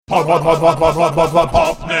Popnördspodden.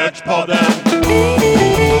 Popnördspodden.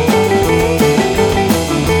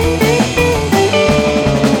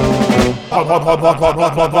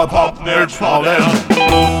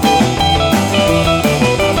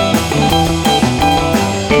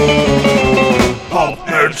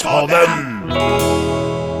 Popnördspodden.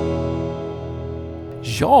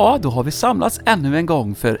 Ja, då har vi samlats ännu en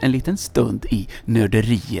gång för en liten stund i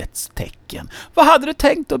nörderiets tecken. Vad hade du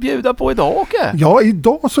tänkt att bjuda på idag, Åke? Ja,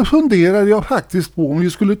 idag så funderade jag faktiskt på om vi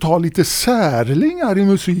skulle ta lite särlingar i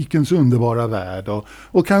musikens underbara värld.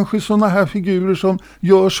 Och kanske sådana här figurer som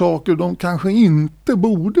gör saker de kanske inte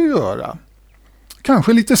borde göra.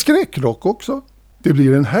 Kanske lite skräckrock också. Det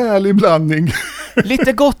blir en härlig blandning.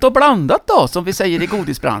 Lite gott och blandat då, som vi säger i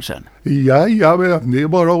godisbranschen. Ja, men det är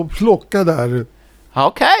bara att plocka där.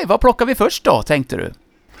 Okej, vad plockar vi först då, tänkte du?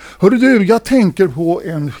 Hörru du, jag tänker på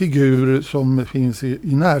en figur som finns i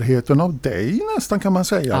närheten av dig nästan, kan man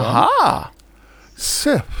säga. Aha!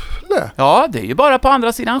 Säffle. Ja, det är ju bara på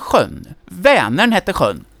andra sidan sjön. Vänern hette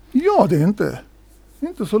sjön. Ja, det är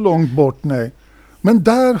inte så långt bort, nej. Men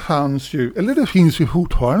där fanns ju, eller det finns ju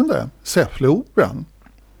fortfarande, Säffleoperan.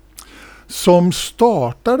 Som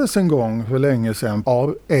startades en gång för länge sedan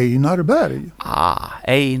av Einar Berg.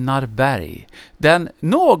 Einar Berg. Den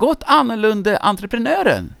något annorlunda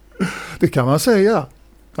entreprenören. Det kan man säga.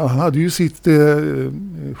 Han hade ju sitt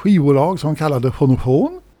skivbolag som kallade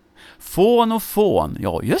Fonofon. Fonofon,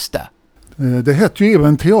 ja just det. Det hette ju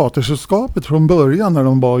även Teatersällskapet från början när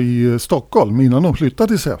de var i Stockholm innan de flyttade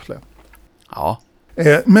till Säffle. Ja.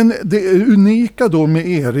 Men det unika då med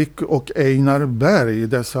Erik och Einar Berg,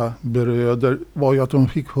 dessa bröder, var ju att de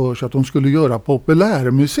fick för sig att de skulle göra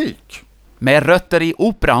populärmusik. Med rötter i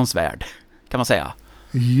operans värld, kan man säga.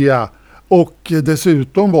 Ja, och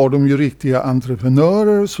dessutom var de ju riktiga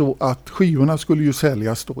entreprenörer, så att skivorna skulle ju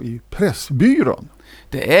säljas då i Pressbyrån.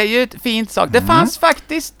 Det är ju ett fint sak. Det fanns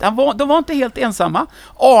faktiskt, de var inte helt ensamma.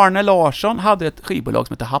 Arne Larsson hade ett skivbolag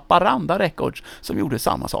som hette Haparanda Records som gjorde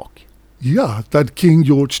samma sak. Ja, där King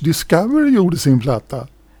George Discovery gjorde sin platta.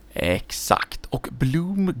 Exakt, och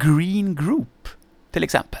Bloom Green Group till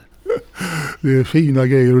exempel. Det är fina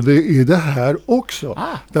grejer, och det är det här också.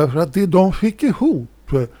 Därför att det de fick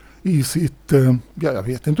ihop i sitt, jag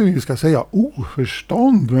vet inte hur vi ska säga,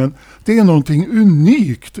 oförstånd, men det är någonting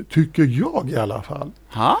unikt, tycker jag i alla fall.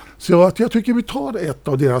 Så att jag tycker vi tar ett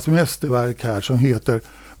av deras mästerverk här som heter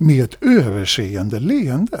Med ett överseende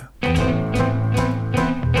leende.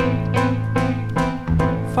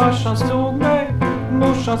 Farsan slog mig,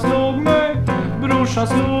 morsan slog mig, brorsan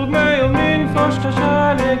slog mig och min första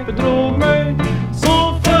kärlek bedrog mig.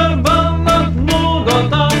 Så förbannat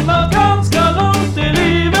något annat, ganska långt i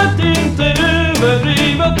livet, inte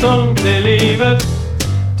överdrivet tungt i livet.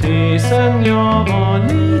 Till sen jag var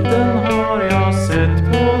liten har jag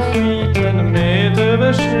sett på skiten med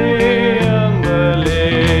överseende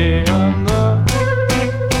leende.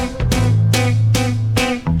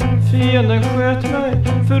 Fienden sköt mig,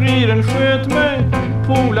 furiren sköt mig,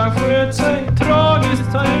 polan sköt sig,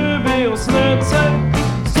 tragiskt har ÖB och snöt sig.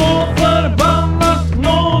 Så förbannat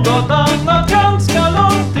något annat, ganska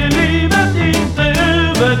långt i livet, inte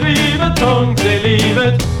överdrivet tungt i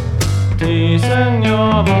livet. Till sen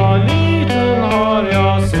jag var liten har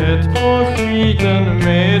jag sett på skiten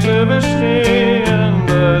med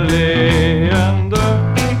överseende leende.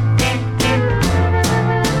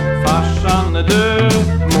 Farsan är död,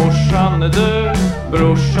 morsan är död,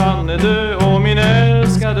 brorsan är död och min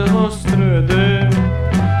älskade hustru är död.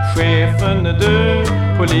 Chefen är död,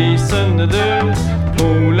 polisen är död,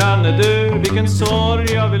 polan är död, vilken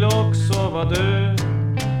sorg, jag vill också vara död.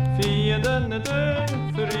 Fienden är död,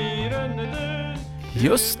 furiren är död.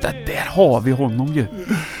 Just det, där har vi honom ju.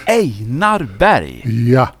 Einar Berg.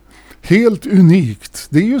 Ja, helt unikt.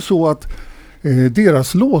 Det är ju så att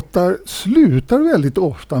deras låtar slutar väldigt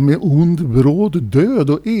ofta med ond, bråd, död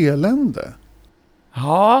och elände.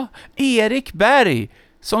 Ja, Erik Berg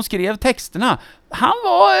som skrev texterna,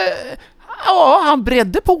 han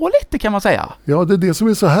bredde på lite, kan man säga. Ja, det är det som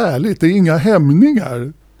är så härligt, det är inga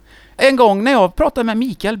hämningar. En gång när jag pratade med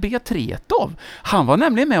Mikael B. Tretov, han var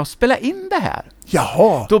nämligen med och spela in det här.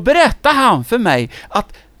 Jaha. Då berättade han för mig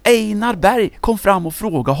att Einar Berg kom fram och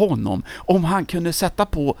frågade honom om han kunde sätta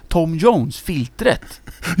på Tom Jones-filtret.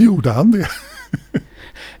 Gjorde han det?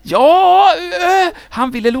 Ja,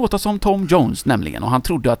 han ville låta som Tom Jones nämligen, och han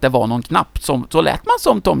trodde att det var någon knapp som så lät man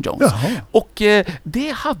som Tom Jones. Jaha. Och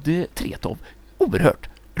det hade Tretov oerhört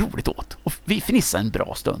roligt åt. Och vi fnissade en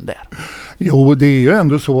bra stund där. Jo, det är ju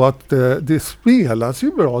ändå så att det spelas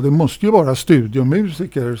ju bra. Det måste ju vara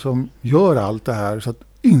studiomusiker som gör allt det här. Så att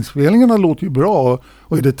inspelningarna låter ju bra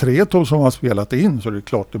och är det Tretow som har spelat in så är det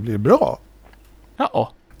klart det blir bra.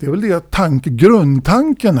 Ja. Det är väl det att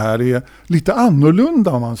grundtanken här är lite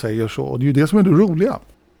annorlunda om man säger så. Det är ju det som är det roliga.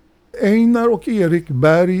 Einar och Erik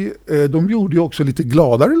Berg, de gjorde ju också lite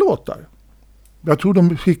gladare låtar. Jag tror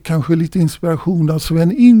de fick kanske lite inspiration av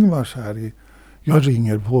Sven-Ingvars här i Jag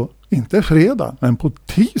ringer på, inte fredag, men på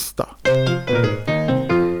tisdag.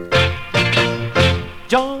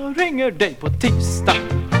 Jag ringer dig på tisdag,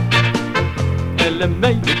 eller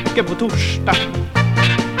möjligen på torsdag.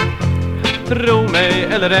 Tro mig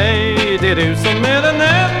eller ej, det är du som är den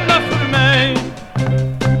enda för mig.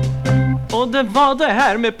 Och det var det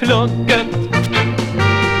här med plugget.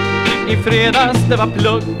 I fredags det var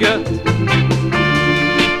plugget.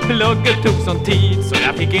 Plugget tog sån tid så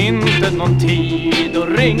jag fick inte någon tid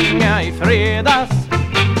att ringa i fredags.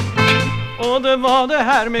 Och det var det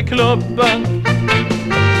här med klubben.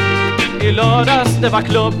 I lördags det var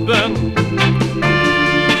klubben.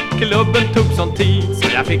 Klubben tog sån tid så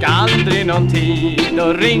jag fick aldrig någon tid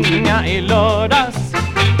att ringa i lördags.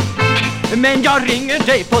 Men jag ringer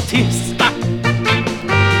dig på tisdag,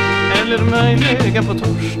 eller möjligen på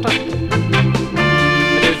torsdag.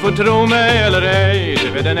 Du får tro mig eller ej,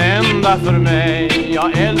 du är den enda för mig.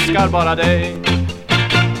 Jag älskar bara dig.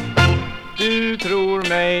 Du tror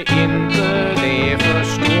mig inte, det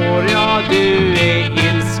förstår jag. Du är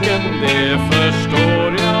ilsken, det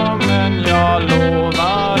förstår jag. Men jag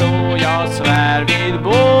lovar och jag svär vid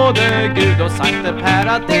både Gud och Sankte Per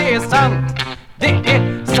att det är sant. Det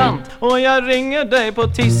är sant. Och jag ringer dig på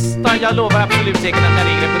tisdag. Jag lovar absolut säkert att jag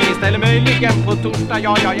ringer dig på tisdag, eller möjligen på torsdag.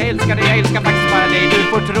 Ja, jag älskar dig, jag älskar faktiskt bara dig. Du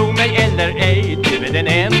får tro mig eller ej, du är den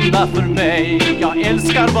enda för mig. Jag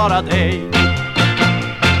älskar bara dig.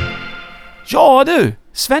 Ja du,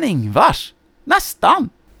 Sven-Ingvars. Nästan.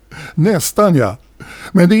 Nästan ja.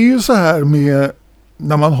 Men det är ju så här med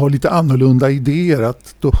när man har lite annorlunda idéer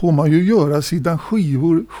att då får man ju göra sina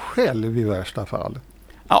skivor själv i värsta fall.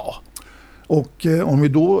 Ja. Och om vi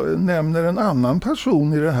då nämner en annan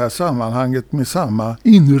person i det här sammanhanget med samma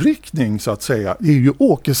inriktning så att säga, är ju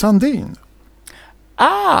Åke Sandin.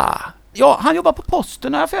 Ja, han jobbar på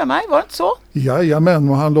posten här för mig, var det inte så? Jajamän,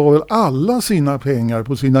 och han la väl alla sina pengar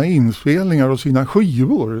på sina inspelningar och sina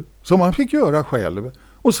skivor som han fick göra själv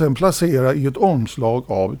och sen placera i ett omslag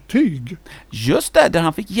av tyg. Just det, där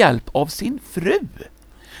han fick hjälp av sin fru.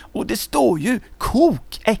 Och det står ju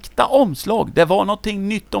kokäkta omslag. Det var någonting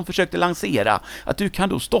nytt de försökte lansera. Att du kan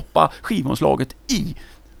då stoppa skivomslaget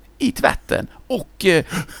i tvätten. Och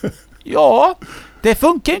ja, det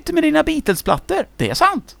funkar inte med dina Beatles-plattor. Det är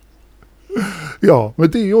sant. Ja,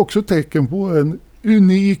 men det är ju också tecken på en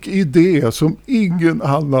unik idé som ingen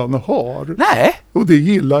annan har. Nej. Och det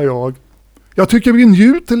gillar jag. Jag tycker vi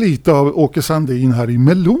njuter lite av Åke Sandin här i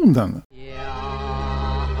Melonen.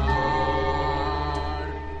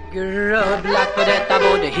 Grubblat på detta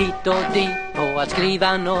både hit och dit, på att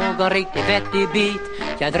skriva någon riktigt vettig bit.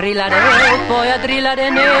 Jag drillade upp och jag drillade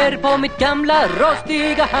ner på mitt gamla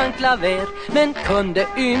rostiga handklaver, men kunde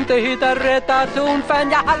inte hitta rätta ton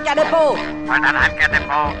förrän jag halkade på.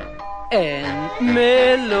 En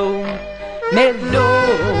melon.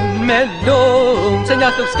 Melon, melon. Sen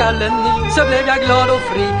jag slog skallen i så blev jag glad och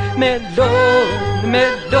fri. Melon,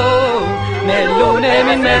 melon. Melon är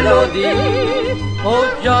min melodi.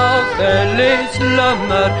 Och jag föll i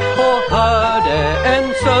slummer och hörde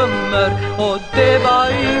en summer. Och det var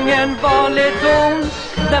ingen vanlig ton,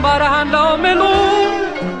 den bara handlade om melon.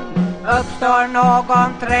 Uppstår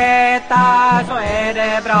någon träta så är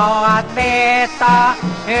det bra att veta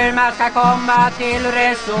hur man ska komma till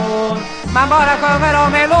reson. Man bara sjunger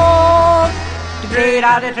om melon. Du blir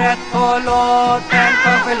aldrig trött på låten,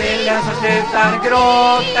 för lillen så slutar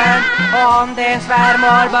gråten. Och om din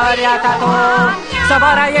svärmor börjar ta ton, så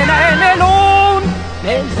bara ge mig en melon.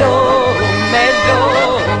 Melon,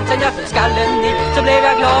 melon. Sen jag fick skallen i så blev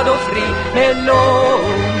jag glad och fri.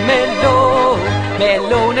 Melon, melon.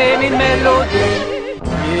 Melon är min melodi.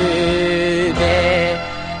 Nu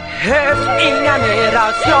behövs inga mera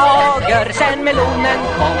slager sen melonen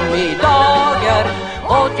kom i dagar.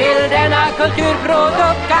 Och till denna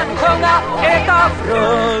kulturprodukt kan sjunga äta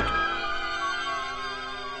frukt.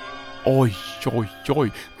 Oj, oj,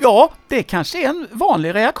 oj. Ja, det kanske är en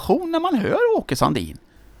vanlig reaktion när man hör Åke Sandin.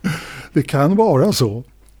 Det kan vara så.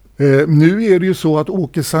 Nu är det ju så att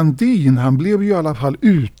Åke Sandin, han blev ju i alla fall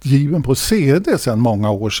utgiven på CD sedan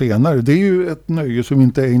många år senare. Det är ju ett nöje som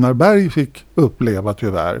inte Einar Berg fick uppleva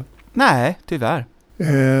tyvärr. Nej, tyvärr.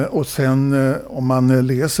 Och sen om man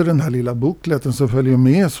läser den här lilla bookleten som följer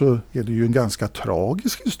med så är det ju en ganska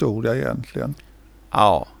tragisk historia egentligen.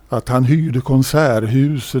 Ja. att han hyrde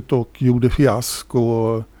konserthuset och gjorde fiasko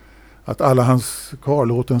och att alla hans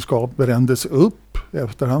kvarlåtenskap brändes upp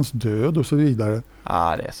efter hans död och så vidare.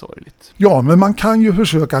 Ja, det är sorgligt. Ja, men man kan ju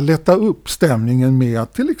försöka lätta upp stämningen med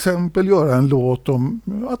att till exempel göra en låt om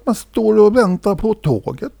att man står och väntar på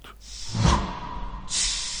tåget.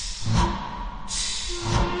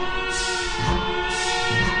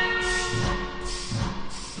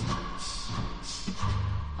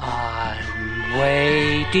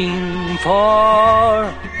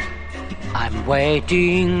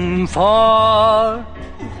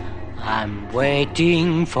 I'm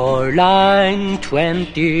waiting for line 27.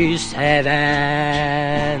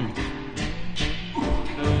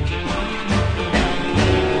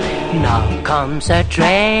 Now comes the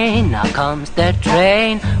train,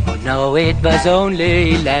 oh no, it was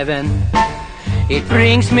only 11. It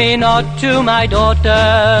brings me not to my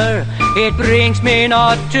daughter, it brings me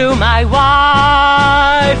not to my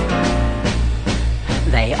wife.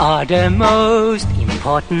 They are the most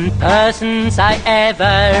important persons I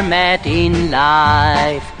ever met in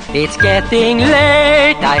life. It's getting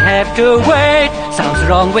late, I have to wait. Sounds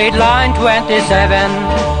wrong with line 27.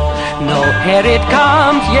 No, here it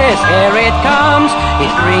comes, yes, here it comes.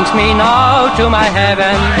 It brings me now to my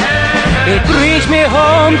heaven. It brings me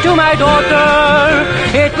home to my daughter.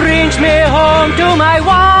 It brings me home to my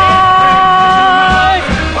wife.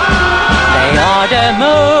 They are the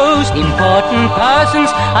most important persons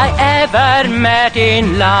I ever met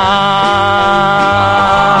in life.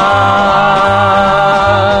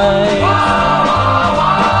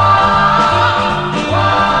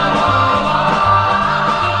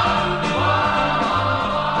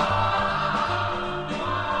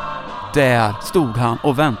 Där stod han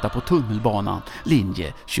och väntade på tunnelbanan,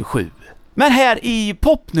 linje 27. Men här i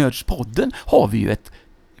Popnördspodden har vi ju ett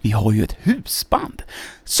husband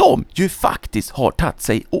som ju faktiskt har tagit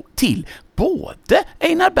sig till både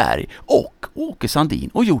Einar Berg och Åke Sandin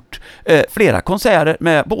och gjort flera konserter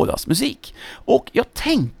med bådas musik. Och jag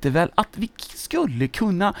tänkte väl att vi skulle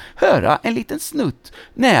kunna höra en liten snutt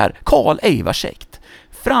när Carl Eivar Schect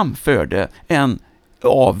framförde en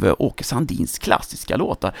av Åke Sandins klassiska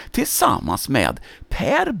låtar tillsammans med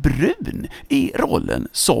Per Brun i rollen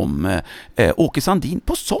som Åke Sandin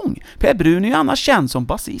på sång. Per Brun är ju annars känd som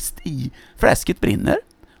basist i Fläsket brinner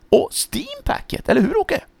och Steam Packet, eller hur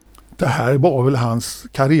Åke? Det här var väl hans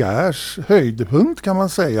karriärs höjdpunkt kan man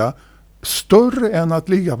säga. Större än att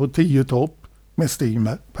ligga på 10 topp med Steam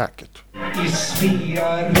Packet. I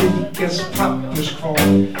Svea rikes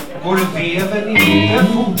papperskvarn går veven inte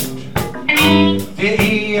fort.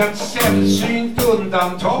 Det är ett sällsynt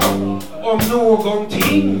undantag om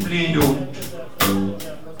någonting blir gjort.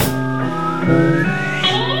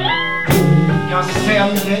 Jag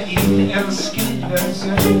sände in en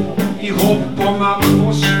skrivelse i hopp om att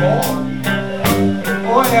få svar.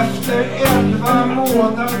 Och efter 11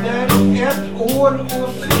 månader, 1 år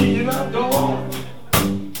och 4 dagar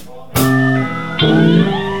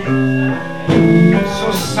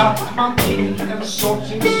så satt man till en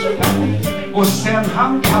sorts experiment. Och sen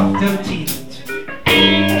han katten titt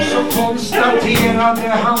så konstaterade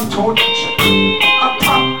han torrt att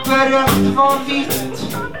papperet var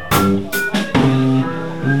vitt.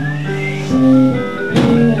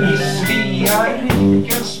 I Svea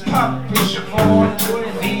rikes papperskvarn går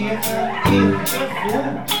veven inte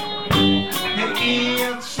fort. Det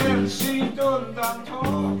är ett sällsynt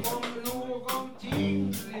undantag om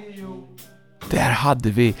någonting blir gjort. Där hade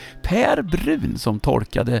vi Per Brun som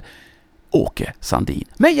tolkade Åke Sandin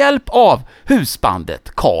med hjälp av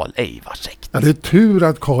husbandet Carl Eivar Schect. Ja, det är tur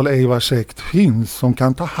att Carl Eivar Schect finns som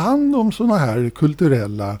kan ta hand om såna här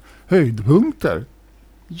kulturella höjdpunkter.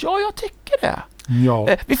 Ja, jag tycker det. Ja.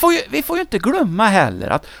 Vi får ju inte glömma heller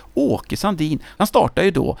att Åke Sandin, han startade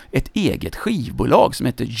ju då ett eget skivbolag som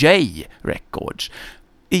heter J Records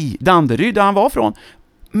i Danderyd där han var från.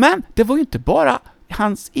 Men det var ju inte bara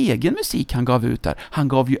hans egen musik han gav ut där. Han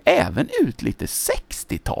gav ju även ut lite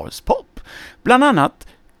 60-talspop. Bland annat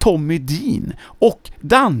Tommy Dean och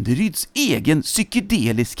Danderyds egen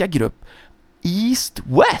psykedeliska grupp East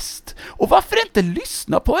West. Och varför inte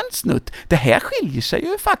lyssna på en snutt? Det här skiljer sig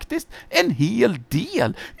ju faktiskt en hel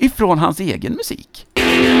del ifrån hans egen musik.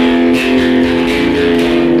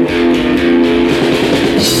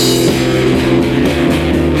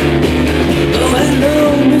 Oh,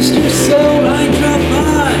 hello, Mr. Soul, I dropped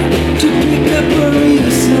by to pick up a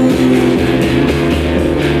reason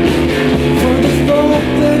for the folk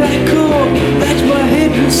that I call. That's my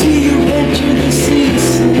head will see you enter the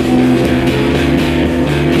season.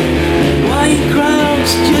 White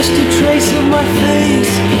crowds, just a trace of my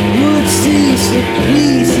face would cease to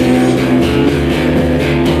pleasing.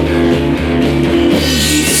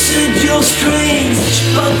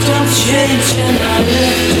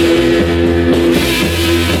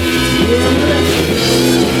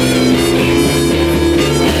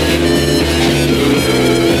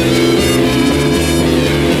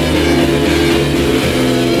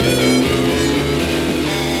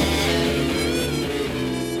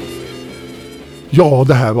 Ja,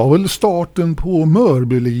 det här var väl starten på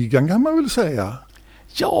Mörbyligan kan man väl säga.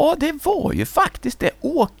 Ja, det var ju faktiskt det.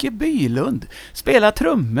 Åke Bylund spelar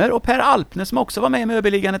trummor och Per Alpne, som också var med i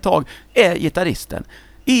Mörbyligan ett tag, är gitarristen.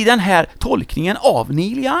 I den här tolkningen av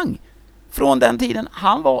Neil Young från den tiden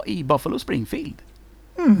han var i Buffalo Springfield.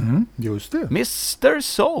 Just det. Mr.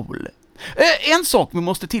 Soul. En sak vi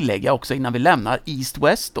måste tillägga också innan vi lämnar East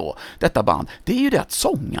West då, detta band, det är ju det att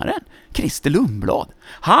sångaren Christer Lundblad,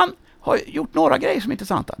 han har gjort några grejer som är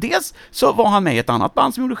intressanta. Dels så var han med i ett annat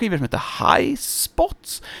band som gjorde skivor som heter High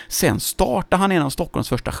Spots. Sen startade han en av Stockholms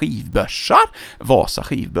första skivbörsar, Vasa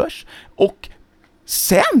skivbörs. Och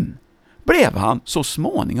sen blev han så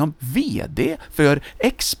småningom VD för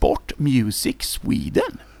Export Music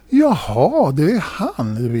Sweden. Jaha, det är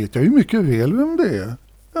han. Det vet jag ju mycket väl vem det är.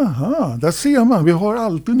 Jaha, där ser man. Vi har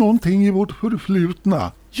alltid någonting i vårt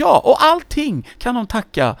förflutna. Ja, och allting kan de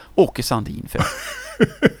tacka Åke Sandin för.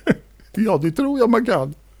 Ja, det tror jag man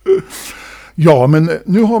kan. Ja, men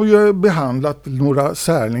nu har vi ju behandlat några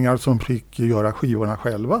särlingar som fick göra skivorna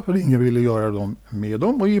själva, för ingen ville göra dem med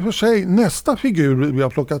dem. Och i och för sig, nästa figur vi har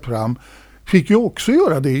plockat fram fick ju också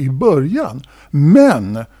göra det i början.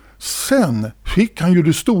 Men sen fick han ju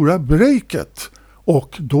det stora breaket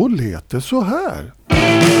och då lät det så här.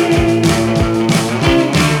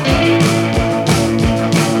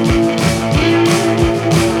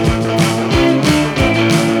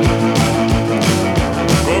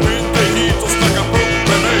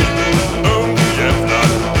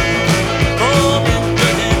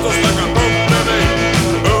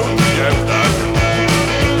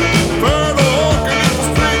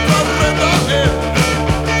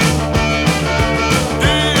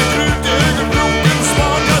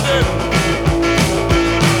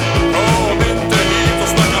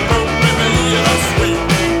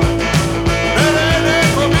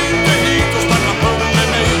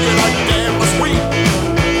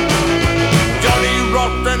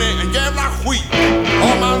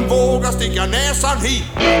 Sticka näsan hit,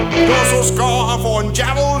 då så ska han få en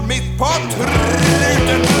jävel mitt på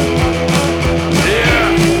truten.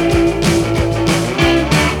 Yeah.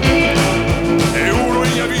 Det är ord och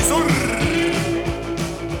inga visor.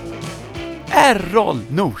 Errol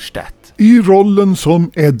Norstedt. I rollen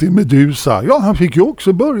som Eddie Meduza. Ja, han fick ju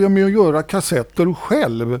också börja med att göra kassetter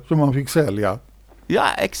själv som han fick sälja. Ja,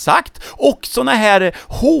 exakt. Och såna här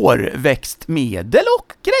hårväxtmedel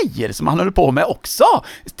och grejer som han höll på med också.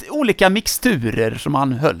 Olika mixturer som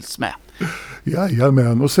han hölls med.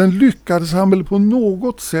 Jajamän, och sen lyckades han väl på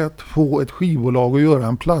något sätt få ett skivbolag att göra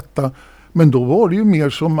en platta. Men då var det ju mer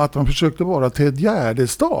som att han försökte vara Ted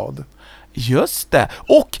Gärdestad. Just det.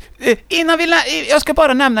 Och innan jag ska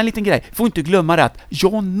bara nämna en liten grej. Får inte glömma det att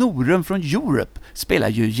John Norum från Europe spelar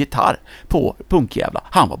ju gitarr på Punkjävla.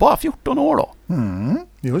 Han var bara 14 år då.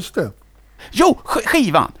 Just det. Jo,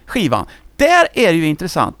 skivan. Där är det ju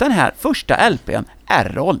intressant. Den här första LP:n,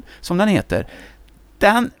 Errol, som den heter,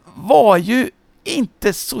 den var ju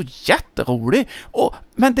inte så jätterolig.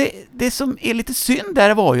 Men det som är lite synd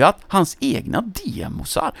där var ju att hans egna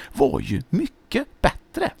demosar var ju mycket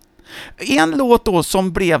bättre. En låt då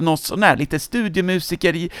som blev något sån här lite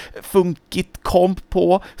studiomusiker i funkigt komp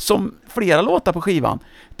på, som flera låtar på skivan,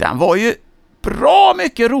 den var ju bra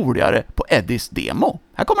mycket roligare på Eddies demo.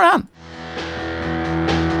 Här kommer den.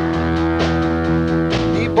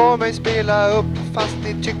 Ni bad mig spela upp fast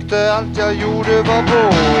ni tyckte allt jag gjorde var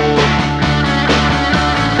bra.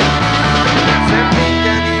 Sen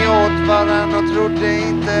blickade ni åt varann och trodde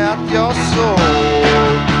inte att jag såg.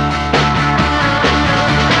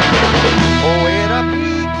 Och era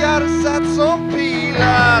blickar satt som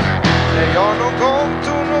pilar när jag någon gång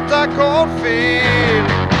tog något ackordfel.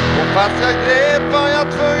 Och fast jag grät var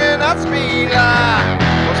jag tvungen att spela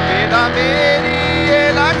och spela med i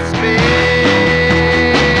elakt spel.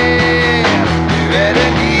 Nu är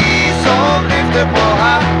det ni som lyfter på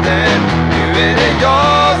hatten, nu är det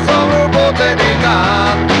jag som ror båten i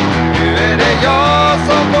land. Nu är det jag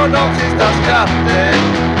som får de sista skratten,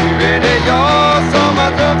 nu är det jag som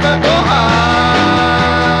har trumfen på hand.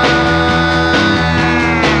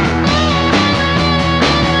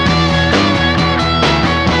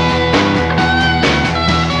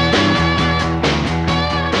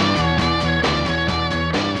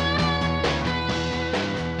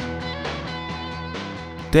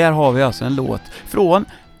 Där har vi alltså en låt från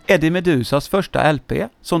Eddie Meduzas första LP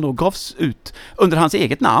som då gavs ut under hans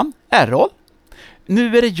eget namn, Errol.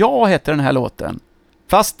 Nu är det jag heter den här låten,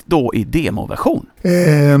 fast då i demoversion.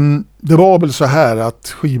 Det var väl så här att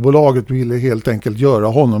skivbolaget ville helt enkelt göra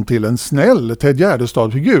honom till en snäll Ted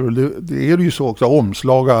Gärdestad-figur. Det är ju så också,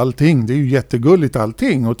 omslag och allting, det är ju jättegulligt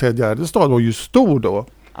allting, och Ted Gärdestad var ju stor då.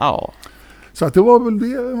 Ja. Så att det var väl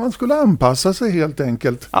det, man skulle anpassa sig helt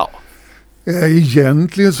enkelt. Ja.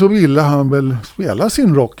 Egentligen så ville han väl spela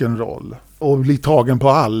sin rock'n'roll och bli tagen på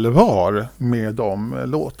allvar med de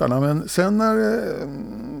låtarna. Men sen när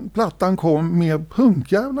plattan kom med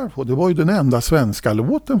Punkjävlar på, det var ju den enda svenska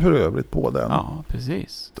låten för övrigt på den. Ja,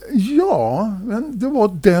 precis. Ja, men det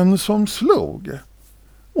var den som slog.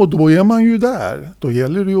 Och då är man ju där. Då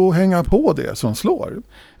gäller det ju att hänga på det som slår.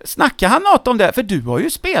 Snackar han något om det? För du har ju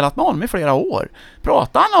spelat med honom i flera år.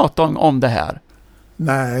 Pratar han något om det här?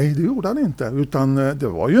 Nej, det gjorde han inte. Utan det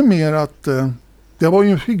var ju mer att det var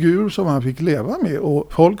ju en figur som han fick leva med.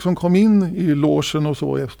 Och folk som kom in i logen och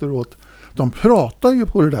så efteråt, de pratar ju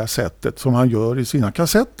på det där sättet som han gör i sina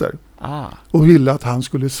kassetter. Och ville att han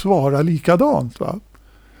skulle svara likadant, va?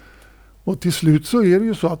 Och till slut så är det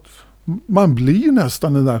ju så att man blir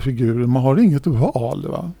nästan den där figuren. Man har inget val,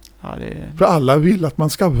 va? Ja, För alla vill att man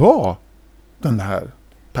ska vara den här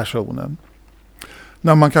personen.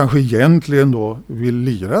 När man kanske egentligen då vill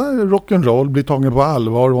lira rock'n'roll, bli tagen på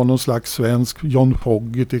allvar och vara någon slags svensk John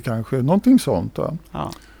Fogerty kanske, någonting sånt. Va?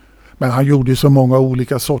 Ja. Men han gjorde ju så många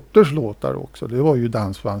olika sorters låtar också. Det var ju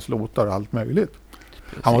dansbandslåtar och allt möjligt.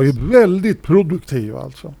 Precis. Han var ju väldigt produktiv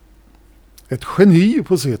alltså. Ett geni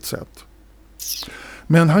på sitt sätt.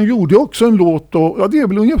 Men han gjorde också en låt och ja, det är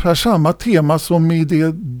väl ungefär samma tema som i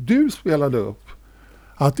det du spelade upp.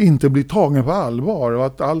 Att inte bli tagen på allvar och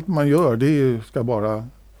att allt man gör det ska bara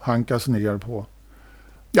hankas ner på.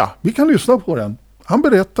 Ja, vi kan lyssna på den. Han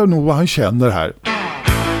berättar nog vad han känner här.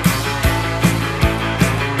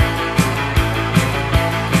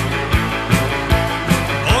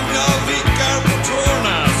 Om jag vickar på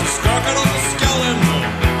tårna så skakar de på skallen.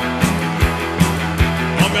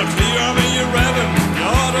 Om jag kliar mig i räven,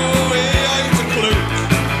 ja då är jag inte klok.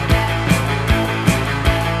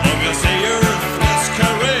 Om jag säger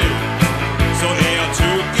fläskkarré så är jag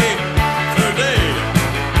tokig för dig.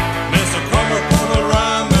 Men så kommer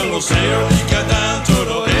Panorama och säger likadant och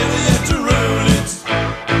då är det jätteroligt.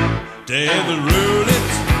 Det är väl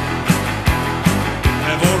roligt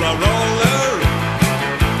med våra roller.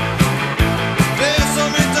 Det som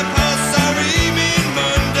inte passar i min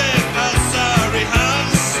mun, det passar i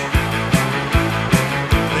hans.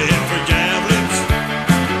 Det är för jävligt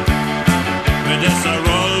med dessa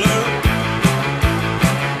roller.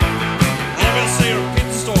 Om jag säger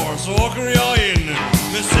Pitstore så åker jag in.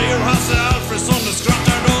 Men säger Hasse Alfredsson, då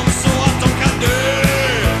skrattar de så att de kan dö.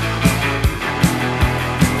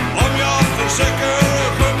 Om jag försöker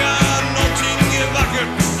sjunga någonting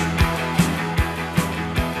vackert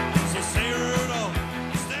så säger de,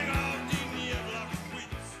 stäng av din jävla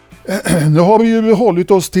skit. Nu har vi ju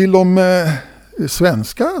hållit oss till de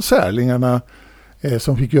svenska särlingarna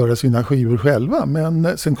som fick göra sina skivor själva.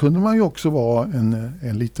 Men sen kunde man ju också vara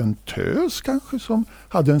en liten tös kanske som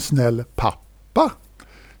hade en snäll pappa.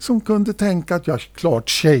 Som kunde tänka att klart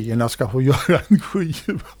tjejerna ska få göra en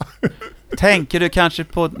skiva. Tänker du kanske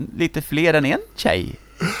på lite fler än en tjej?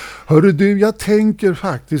 Hörru du, jag tänker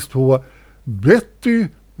faktiskt på Betty,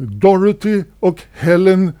 Dorothy och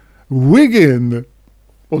Helen Wiggin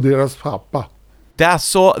och deras pappa. Det är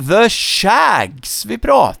alltså The Shags vi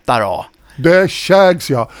pratar om. The Shags,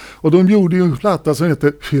 ja. Och de gjorde ju en platta som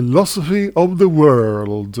heter Philosophy of the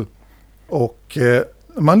World. Och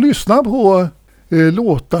man lyssnar på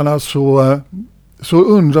låtarna så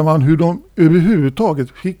undrar man hur de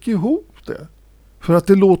överhuvudtaget fick ihop det. För att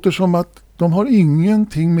det låter som att de har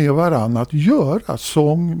ingenting med varandra att göra.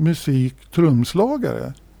 Sång, musik,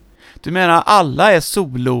 trumslagare. Du menar alla är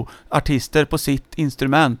soloartister på sitt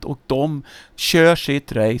instrument och de kör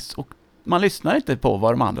sitt race och man lyssnar inte på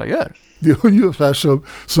vad de andra gör? Det är ungefär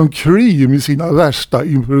som Cream i sina värsta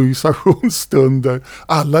improvisationsstunder.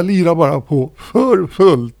 Alla lirar bara på för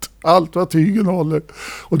fullt. Allt vad tygen håller.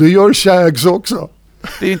 Och det gör Shags också.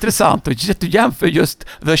 Det är intressant att du jämför just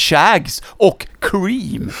The Shags och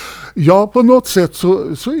Cream. Ja, på något sätt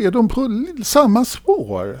så är de på samma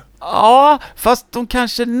spår. Ja, fast de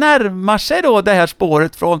kanske närmar sig då det här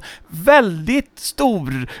spåret från väldigt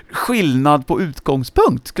stor skillnad på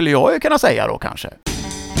utgångspunkt, skulle jag ju kunna säga då kanske.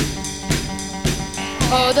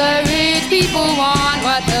 Oh, the rich people want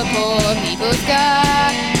what the poor people's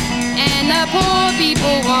got, and the poor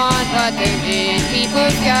people want what the rich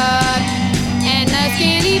people's got, and the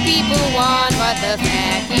skinny people want what the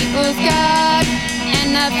fat people's got,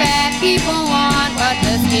 and the fat people want what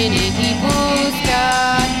the skinny people's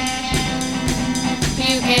got.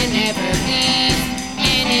 You can never please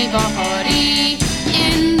anybody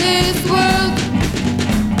in this world.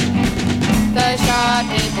 The short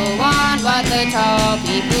people want what the tall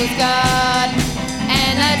people's got,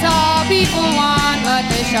 and the tall people want what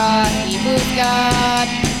the short people's got.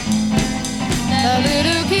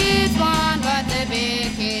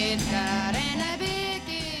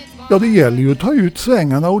 Ja, det gäller ju att ta ut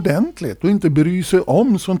svängarna ordentligt och inte bry sig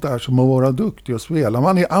om sånt där som att vara duktig och spela.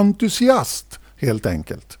 Man är entusiast helt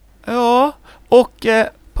enkelt. Ja, och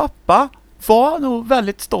pappa var nog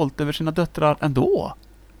väldigt stolt över sina döttrar ändå.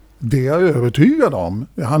 Det är jag övertygad om.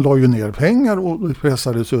 Han la ju ner pengar och det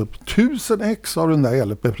pressades upp 1000 ex av den där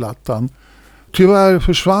LP-plattan. Tyvärr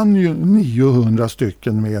försvann ju 900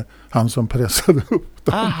 stycken med han som pressade upp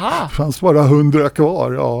dem. Aha. Det fanns bara 100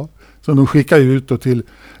 kvar, ja. Så de skickade ut då till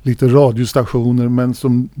lite radiostationer, men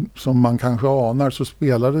som man kanske anar så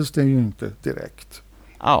spelades det ju inte direkt.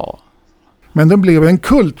 Ja. Men den blev en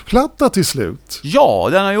kultplatta till slut. Ja,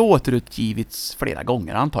 den har ju återutgivits flera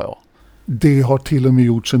gånger antar jag. Det har till och med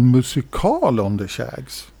gjorts en musikal om The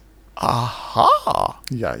Shags. Aha!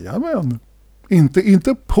 Jajamän.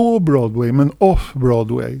 Inte på Broadway, men off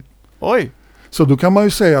Broadway. Oj! Så då kan man ju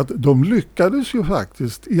säga att de lyckades ju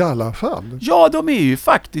faktiskt i alla fall. Ja, de är ju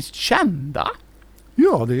faktiskt kända.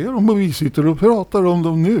 Ja, det är de och vi sitter och pratar om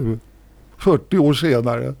dem nu. 40 år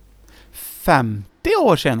senare. 50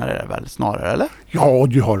 år senare är det väl snarare, eller? Ja,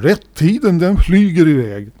 du har rätt. Tiden, den flyger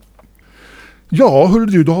iväg. Ja, hörru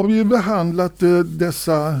du, då har vi ju behandlat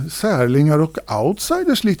dessa särlingar och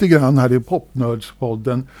outsiders lite grann här i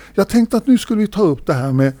Popnördspodden. Jag tänkte att nu skulle vi ta upp det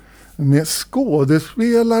här med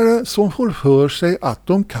skådespelare som får för sig att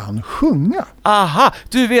de kan sjunga. Aha,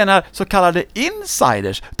 du menar så kallade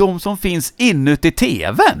insiders, de som finns inuti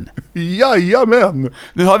tvn? Jajamän!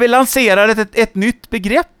 Nu har vi lanserat ett nytt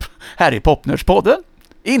begrepp här i Popnördspodden.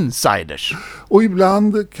 Insiders. Och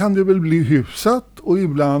ibland kan det väl bli hyfsat och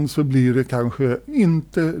ibland så blir det kanske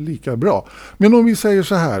inte lika bra. Men om vi säger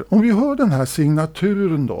så här, om vi hör den här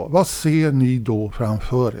signaturen då, vad ser ni då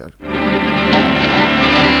framför er?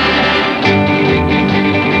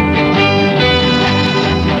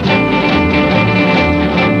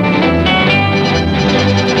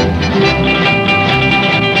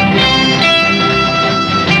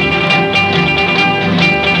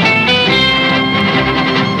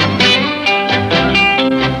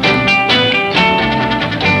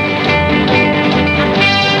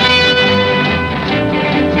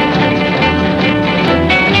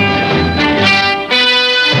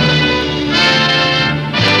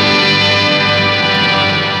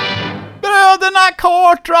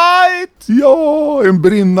 Cartwright! Ja, en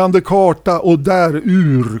brinnande karta och där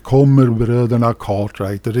ur kommer bröderna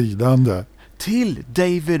Cartwright ridande. Till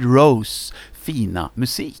David Rose fina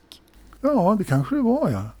musik. Ja, det kanske det var,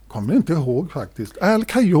 jag kommer inte ihåg faktiskt. Al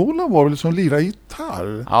Caiola var väl som lirade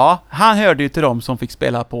gitarr? Ja, han hörde ju till dem som fick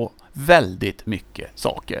spela på väldigt mycket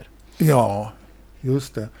saker. Ja,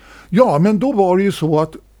 just det. Ja, men då var det ju så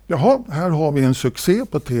att jaha, här har vi en succé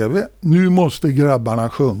på tv. Nu måste grabbarna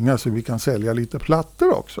sjunga så vi kan sälja lite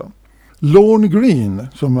plattor också. Lorne Green,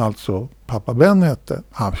 som alltså pappa Ben hette,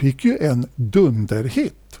 han fick ju en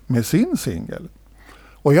dunderhit med sin singel.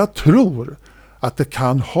 Och jag tror att det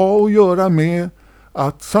kan ha att göra med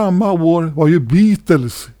att samma år var ju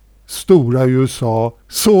Beatles stora i USA.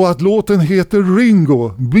 Så att låten heter Ringo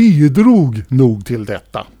bidrog nog till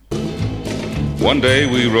detta. One day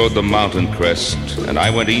we rode the mountain crest, and I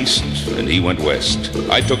went east and he went west.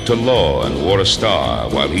 I took to law and wore a star,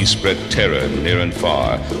 while he spread terror near and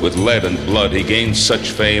far. With lead and blood he gained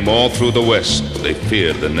such fame all through the west, they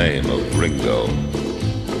feared the name of Ringo.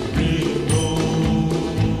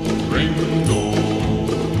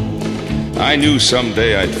 I knew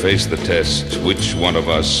someday I'd face the test, which one of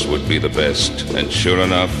us would be the best. And sure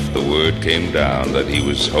enough, the word came down that he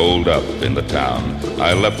was holed up in the town.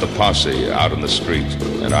 I left the posse out in the street,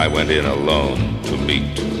 and I went in alone to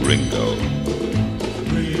meet Ringo.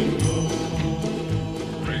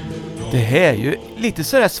 Det här är ju lite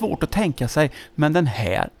sådär svårt att tänka sig, men den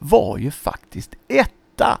här var ju faktiskt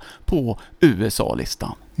etta på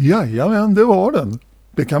USA-listan. Jajamän, det var den.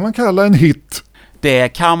 Det kan man kalla en hit. Det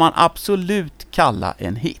kan man absolut kalla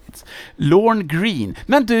en hit. Lorne Green.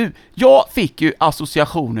 Men du, jag fick ju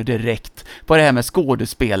associationer direkt på det här med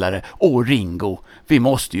skådespelare och Ringo. Vi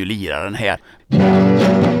måste ju lira den här.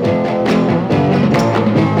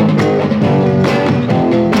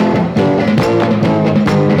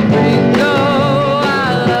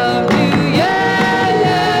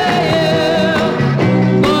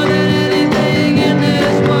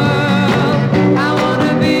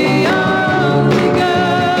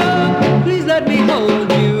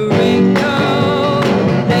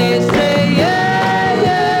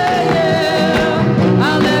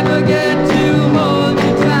 I'll never get to hold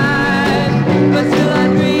you tight, but still I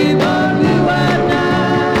dream of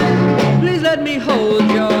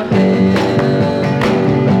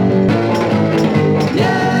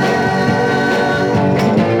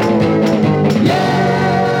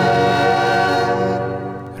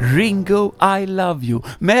Ringo I Love You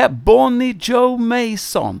med Bonnie Joe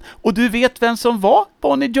Mason. Och du vet vem som var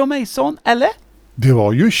Bonnie Joe Mason, eller? Det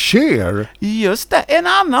var ju Cher. Just det, en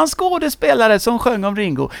annan skådespelare som sjöng om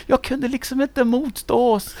Ringo. Jag kunde liksom inte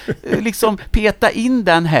motstå oss, liksom peta in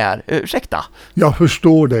den här. Ursäkta. Jag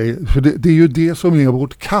förstår dig, för det är ju det som är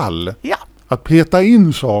vårt kall. Ja. Att peta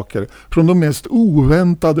in saker från de mest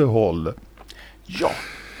oväntade håll. Ja.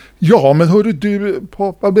 Ja, men hörru du,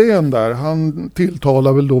 pappa Ben där, han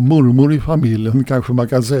tilltalar väl då mormor i familjen, kanske man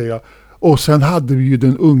kan säga. Och sen hade vi ju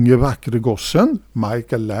den unge vackre gossen,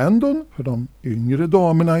 Michael Landon, för de yngre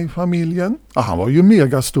damerna i familjen. Ja, han var ju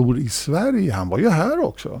megastor i Sverige, han var ju här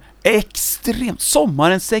också. Extremt.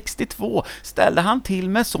 Sommaren 62 ställde han till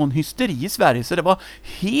med sån hysteri i Sverige så det var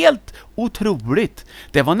helt otroligt.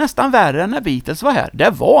 Det var nästan värre än när Beatles var här. Det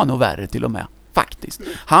var nog värre till och med. Faktiskt.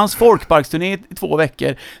 Hans folkparksturné i 2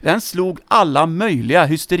 veckor, den slog alla möjliga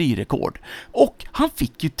hysterirekord. Och han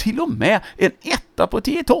fick ju till och med en 1 på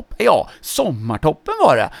 10 topp. Ja, sommartoppen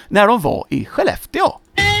var det, när de var i Skellefteå.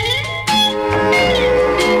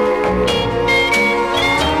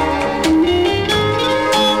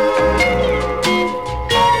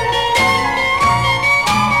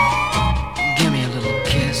 Give me a little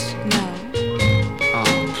kiss. No. Oh,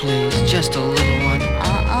 please, just a little one.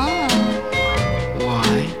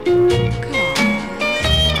 Why?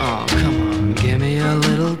 Oh, come on, give me a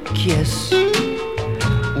little kiss.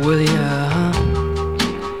 Will ya, huh?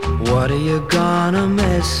 What are you gonna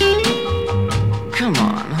miss? Come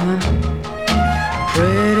on, huh?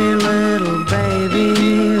 Pretty little baby,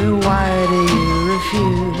 why do you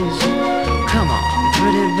refuse? Come on,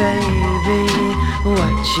 pretty baby,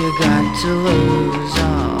 what you got to lose?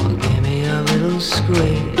 Oh, give me a little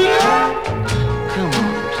squeeze. Come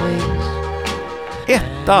on, please. 1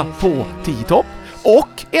 på 10 topp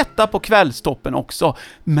och 1 på kvällstoppen också.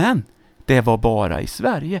 Men det var bara i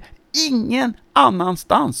Sverige, ingen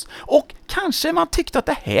annanstans. Och kanske man tyckte att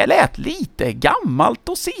det här lät lite gammalt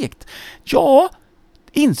och segt. Ja,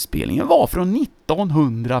 inspelningen var från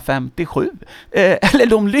 1957. Eller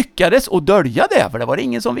de lyckades att dölja det, för det var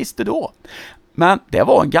ingen som visste då. Men det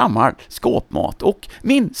var en gammal skåpmat och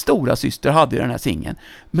min stora syster hade den här singeln.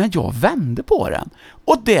 Men jag vände på den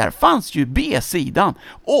och där fanns ju B-sidan.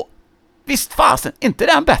 Och visst fasen, inte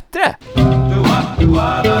den bättre?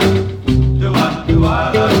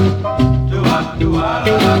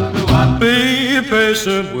 Be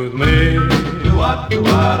patient with me.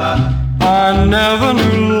 I never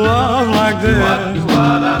knew love like this.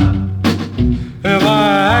 If I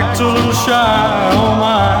act a little shy, oh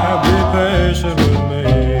my, be patient with me.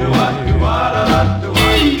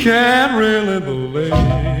 Can't really believe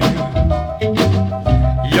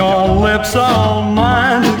your lips are all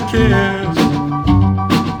mine to kiss.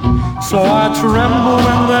 So I tremble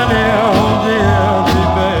and then, oh dear, be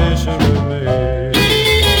patient with me.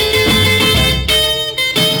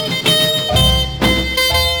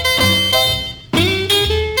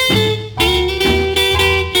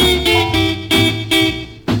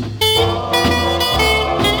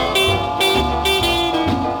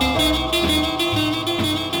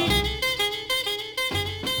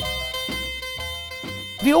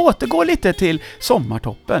 Vi återgår lite till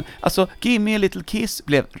sommartoppen. Alltså, Give Me a Little Kiss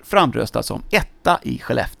blev framröstad som 1 i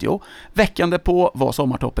Skellefteå. Veckan på var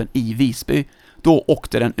sommartoppen i Visby. Då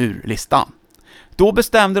åkte den ur listan. Då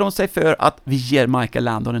bestämde de sig för att vi ger Michael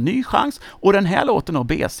Landon en ny chans och den här låten av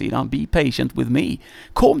B-sidan, Be Patient With Me,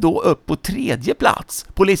 kom då upp på 3:e plats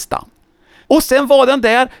på listan. Och sen var den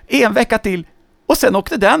där en vecka till och sen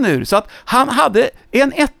åkte den ur, så att han hade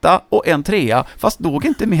en 1 och en 3, fast låg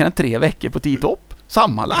inte mer än 3 veckor på 10 topp.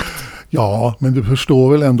 Sammanlagt. Ja, men du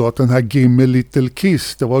förstår väl ändå att den här Give Me a Little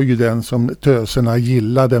Kiss, det var ju den som töserna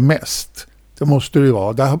gillade mest. Det måste det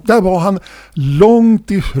vara. Där var han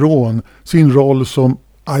långt ifrån sin roll som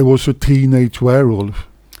I was a teenage werewolf.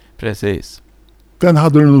 Precis. Den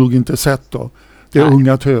hade du nog inte sett då. De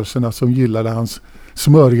unga töserna som gillade hans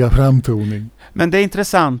smöriga framtoning. Men det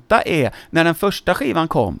intressanta är, när den första skivan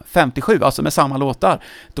kom, 57, alltså med samma låtar,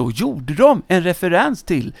 då gjorde de en referens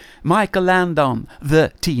till Michael Landon, The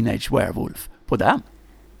Teenage Werewolf, på den.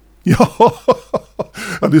 Ja,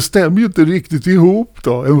 det stämmer ju inte riktigt ihop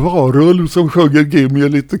då. En varulv som sjunger Give Me a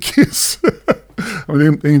Little Kiss. Det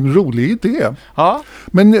är en rolig idé. Ja.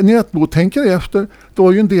 Men när jag tänker efter, då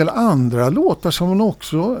var ju en del andra låtar som hon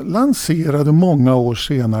också lanserade många år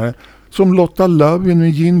senare. Som Lotta Love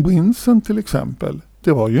med Gene Vincent till exempel.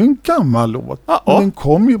 Det var ju en gammal låt. Men den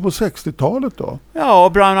kom ju på 60-talet då. Ja,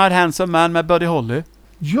 och Brown Eyed Handsome Man med Buddy Holly.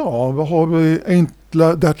 Ja, vad har vi?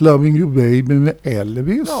 Ain't That Loving You Baby med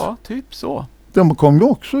Elvis. Ja, typ så. Den kom ju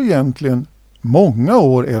också egentligen många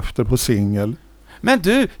år efter på singel. Men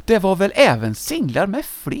du, det var väl även singlar med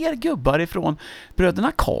fler gubbar ifrån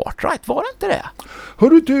bröderna Cartwright, var det inte det?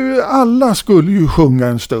 Hörru du, alla skulle ju sjunga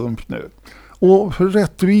en stump nu. Och för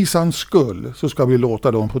rättvisans skull så ska vi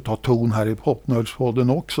låta dem få ta ton här i Popnördspodden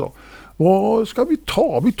också. Vad ska vi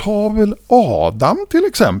ta? Vi tar väl Adam till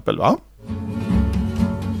exempel, va?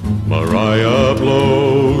 Mariah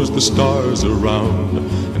blows the stars around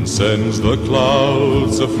and sends the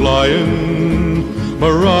clouds a-flying.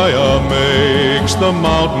 Mariah makes the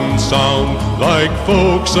mountains sound like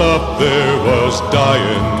folks up there was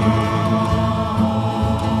dying.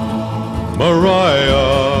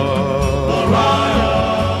 Mariah,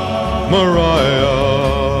 Mariah,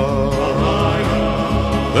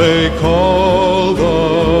 they call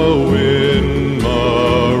the wind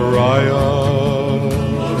Mariah.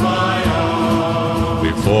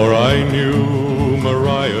 Before I knew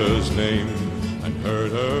Mariah's name and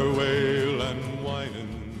heard her wail and whining.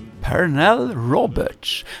 Pernell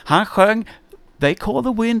Roberts. Han sjöng They Call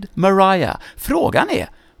the Wind Mariah. Frågan är,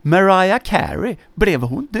 Mariah Carey, blev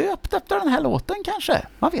hon döpt efter den här låten kanske?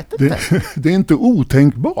 Man vet inte. Det är inte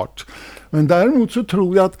otänkbart. Men däremot så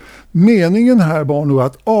tror jag att meningen här var nog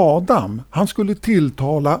att Adam, han skulle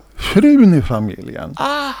tilltala frun i familjen.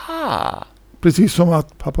 Aha! Precis som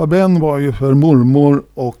att pappa Ben var ju för mormor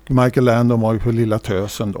och Michael Landon var ju för lilla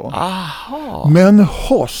tösen då. Aha! Men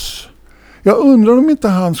Hoss, jag undrar om inte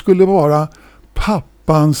han skulle vara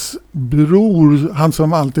pappans bror, han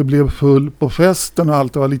som alltid blev full på festen och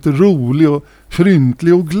alltid var lite rolig och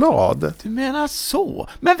fryntlig och glad. Du menar så?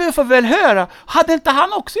 Men vi får väl höra, hade inte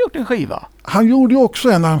han också gjort en skiva? Han gjorde ju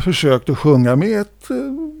också en när han försökte sjunga med ett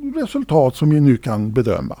resultat som vi nu kan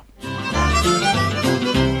bedöma.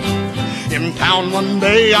 In town one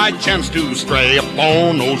day I chanced to stray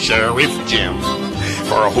upon old Sheriff Jim.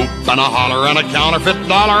 For a hoop and a holler and a counterfeit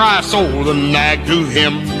dollar I sold the nag to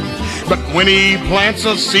him. But when he plants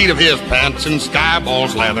a seat of his pants in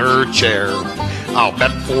Skyball's leather chair, I'll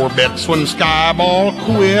bet 4 bets when Skyball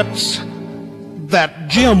quits that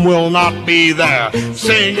Jim will not be there.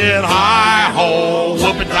 Singing hi-ho,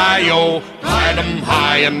 whoopie-tie-yo, ride 'em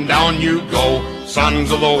high and down you go,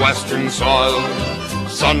 sons of the western soil.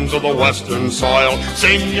 Sons of the western soil,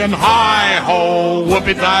 singing hi-ho,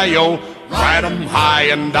 whoopie-tie-yo, ride 'em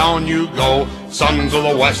high and down you go, sons of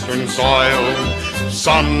the western soil,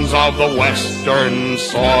 sons of the western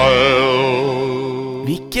soil.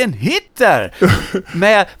 Vilken hitter!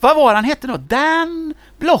 Med, vad var han hette då? Dan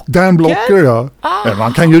Blocker? Dan Blocker, ja. Men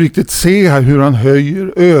man kan ju riktigt se här hur han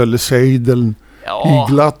höjer ölsejdeln i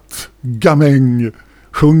glatt gamäng.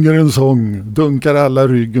 Sjunger en sång, dunkar alla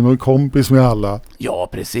ryggen och är kompis med alla. Ja,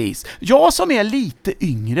 precis. Jag som är lite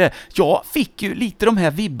yngre, jag fick ju lite de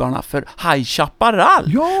här vibbarna för High Chaparral.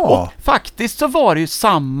 Ja. Och faktiskt så var det ju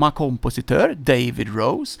samma kompositör, David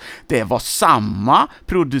Rose. Det var samma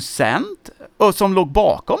producent och som låg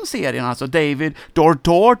bakom serien, alltså David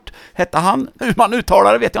Dortort hette han. Hur man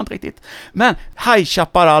uttalar det vet jag inte riktigt. Men High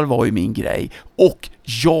Chaparral var ju min grej. Och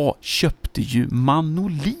jag köpte ju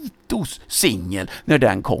Manolitos singel när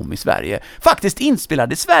den kom i Sverige. Faktiskt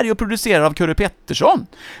inspelad i Sverige och producerad av Curre Pettersson.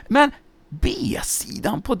 Men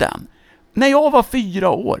B-sidan på den, när jag var 4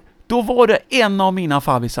 år, då var det en av mina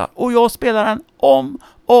favvisar. Och jag spelade den om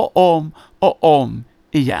och om och om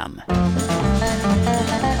igen.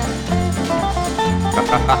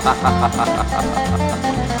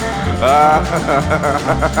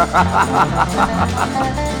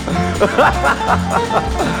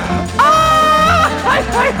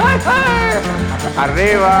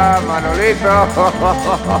 Arriba, Manolito.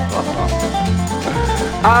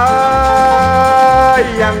 Ay,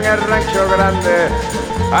 en el rancho grande,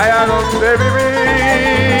 allá donde vivía.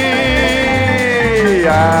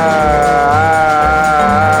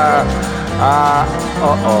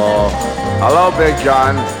 Hello, Big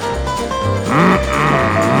John.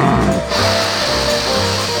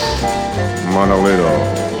 Manolito,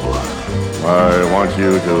 I want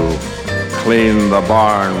you to clean the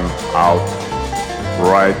barn out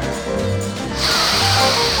right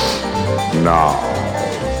now.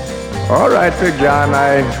 All right, Big John,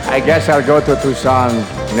 I guess I'll go to Tucson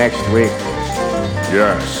next week.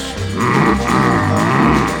 Yes.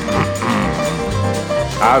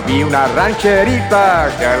 Había una rancherita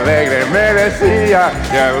que alegre me decía,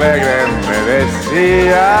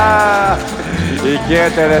 ¿Y qué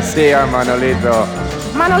te decía, Manolito?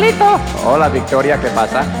 Manolito. Hola, Victoria, ¿qué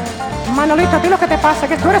pasa? Manolito, a ti lo que te pasa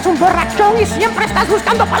es que tú eres un borrachón y siempre estás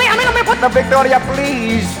buscando pelea. A mí no me importa. No, Victoria,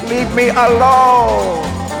 please, leave me alone.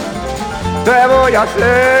 Te voy a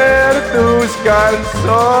hacer tus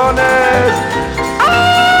calzones.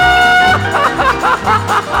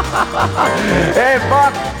 Hey,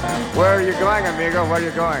 Buck, Where are you going, amigo? Where are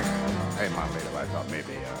you going? Hey, Manlito, I thought maybe...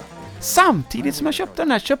 Samtidigt som jag köpte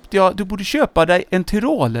den här köpte jag Du borde köpa dig en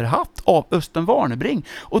tyrolerhatt av Östen Warnerbring.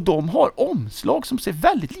 Och de har omslag som ser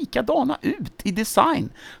väldigt likadana ut i design.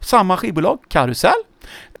 Samma skivbolag, Karusell.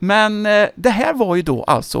 Men det här var ju då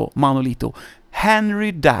alltså Manolito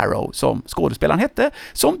Henry Darrow, som skådespelaren hette,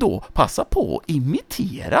 som då passar på att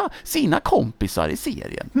imitera sina kompisar i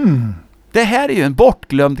serien. Det här är ju en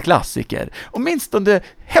bortglömd klassiker, åtminstone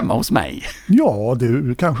hemma hos mig. Ja,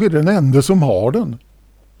 du kanske är den enda som har den.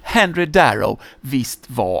 Henry Darrow, visst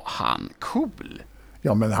var han cool.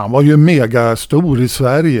 Ja, men han var ju mega stor i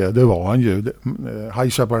Sverige, det var han ju. High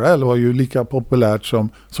Chaparral var ju lika populärt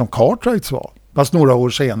som Cartwrights var, fast några år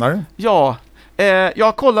senare. Ja,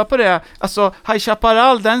 jag kollar på det. Alltså, High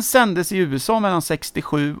Chaparral, den sändes i USA mellan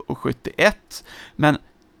 67 och 71. Men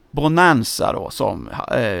Bonanza då, som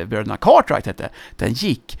bröderna Cartwright hette, den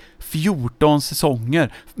gick 14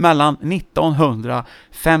 säsonger mellan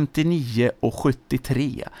 1959 och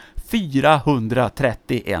 73.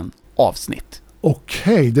 431 avsnitt.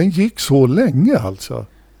 Okej, den gick så länge alltså.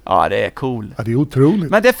 Ja, det är cool. Ja, det är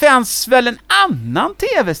otroligt. Men det fanns väl en annan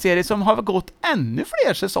tv-serie som har gått ännu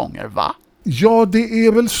fler säsonger, va? Ja, det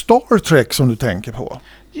är väl Star Trek som du tänker på.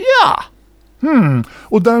 Ja!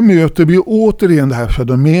 Och där möter vi återigen det här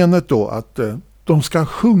fenomenet då, att de ska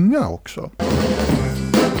sjunga också.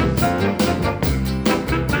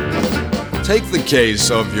 Take the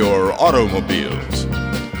case of your automobiles.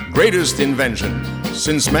 Greatest invention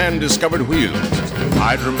since man discovered wheels.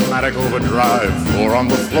 Hydromatic overdrive, 4 on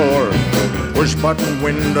the floor. Push-button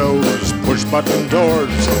windows, push-button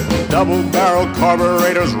doors. Double-barrel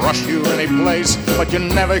carburetors rush you any place, but you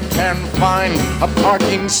never can find a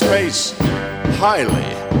parking space.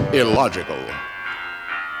 Highly illogical.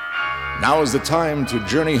 Now is the time to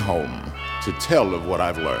journey home, to tell of what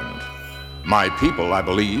I've learned. My people, I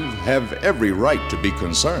believe, have every right to be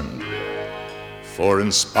concerned. For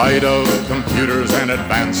in spite of computers and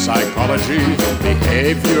advanced psychology,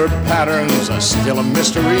 behavior patterns are still a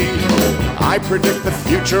mystery. I predict the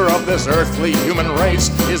future of this earthly human race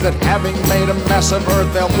is that having made a mess of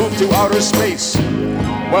Earth, they'll move to outer space.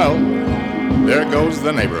 Well, there goes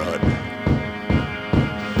the neighborhood.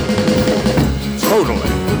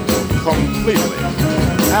 Totally, completely,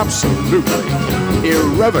 absolutely,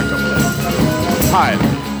 irrevocably, highly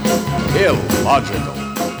illogical.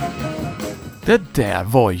 Det där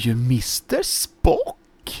var ju Mr.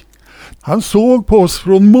 Spock. Han såg på oss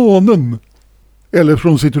från månen. Eller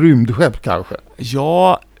från sitt rymdskepp kanske.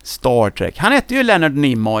 Ja, Star Trek. Han hette ju Leonard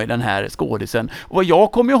Nimoy, den här skådisen. Och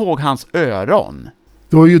jag kommer ihåg hans öron.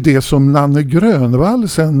 Det var ju det som Nanne Grönvall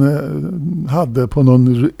sen hade på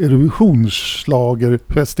någon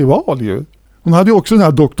Eurovisionsschlagerfestival ju. Hon hade ju också den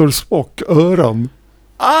här Dr. Spock-öron.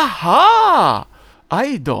 Aha!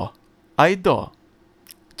 Aj då.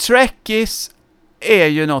 Trekkies är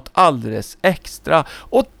ju något alldeles extra.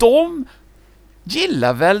 Och de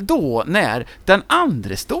gillar väl då när den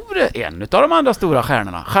andra store, en av de andra stora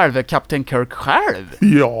stjärnorna, själva Captain Kirk själv.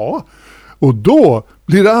 Ja, och då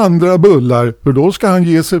blir det andra bullar, för då ska han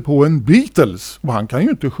ge sig på en Beatles. Och han kan ju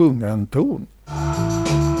inte sjunga en ton.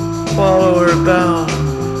 Follow her down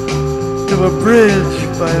to a bridge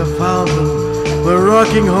by a fountain where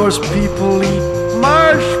rocking horse people eat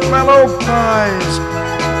marshmallow pies.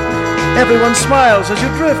 Everyone smiles as you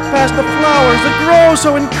drift past the flowers that grow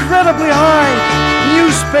so incredibly high.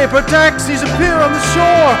 Newspaper taxis appear on the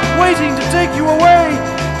shore, waiting to take you away.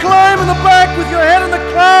 Climb in the back with your head in the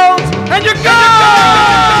clouds, and you're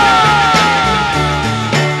gone!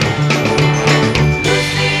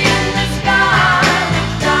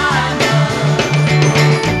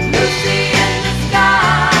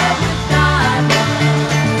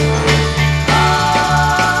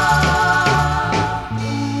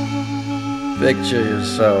 Picture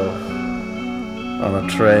yourself on a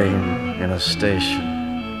train in a station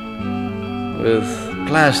with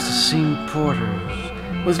plasticine porters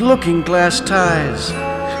with looking glass ties.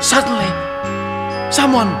 Suddenly,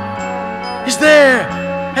 someone is there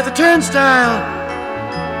at the turnstile.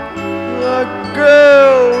 A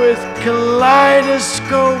girl with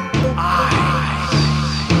kaleidoscope eyes.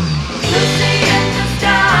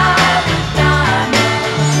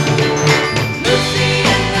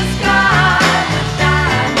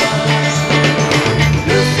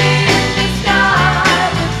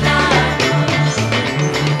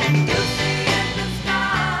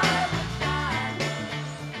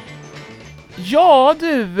 Ja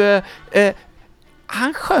du,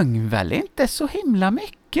 han sjöng väl inte så himla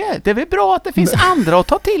mycket. Det är väl bra att det finns andra att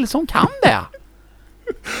ta till som kan det.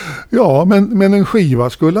 Ja, men en skiva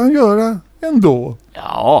skulle han göra ändå.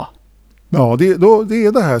 Ja, Ja, det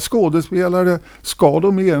är det här. Skådespelare, ska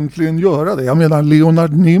de egentligen göra det? Jag menar,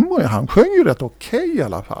 Leonard Nimoy, han sjöng ju rätt okej i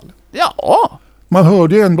alla fall. Ja. Man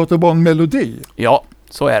hörde ju ändå att det var en melodi. Ja,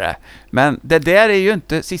 så är det. Men det där är ju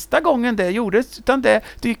inte sista gången det gjordes, utan det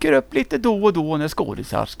dyker upp lite då och då när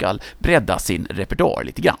skådespelare ska bredda sin repertoar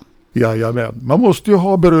lite grann. Jajamän, man måste ju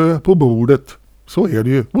ha bröd på bordet. Så är det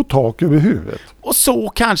ju, och tak över huvudet. Och så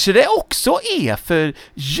kanske det också är för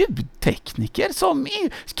ljudtekniker som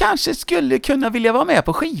kanske skulle kunna vilja vara med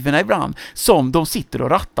på skivorna ibland, som de sitter och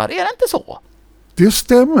rattar. Är det inte så? Det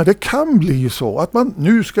stämmer, det kan bli så att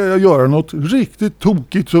nu ska jag göra något riktigt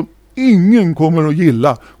tokigt som ingen kommer att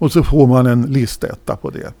gilla, och så får man en listetta på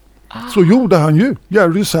det. Så gjorde han ju,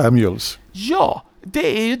 Jerry Samuels. Ja,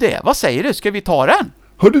 det är ju det. Vad säger du? Ska vi ta den?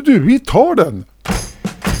 Hörde du, vi tar den.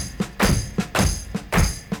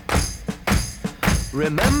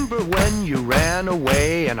 Remember when you ran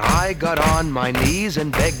away and I got on my knees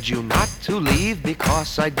and begged you not to leave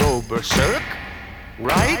because I'd go berserk?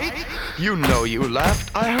 Right? You know you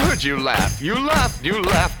laughed. I heard you laugh. You laughed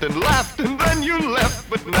and then you left.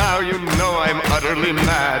 But now you know I'm utterly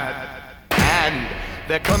mad. And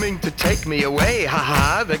they're coming to take me away,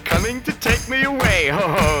 ha-ha. They're coming to take me away,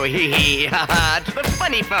 ho-ho, hee-hee, ha-ha. To the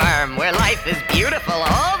funny farm where life is beautiful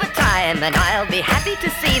all the time. And I'll be happy to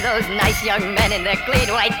see those nice young men in their clean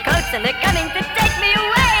white coats. And they're coming to take me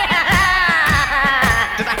away,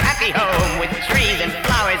 ha-ha. To the happy home with trees and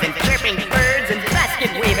flowers and chirping birds and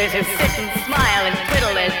basket weavers who sit and smile and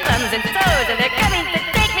twiddle their thumbs and toes. And they're coming to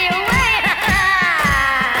take me away, ha-ha.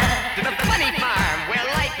 To the funny farm where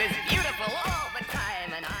life is beautiful all the time.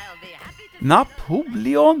 And I'll be happy to...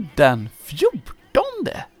 Napoleon den 14.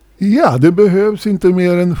 Ja, det behövs inte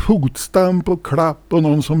mer än fotstamp och klapp och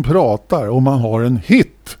någon som pratar om man har en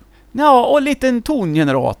hit. Ja, och en liten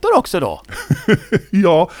tongenerator också då.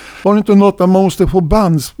 Ja, var det inte något att man måste få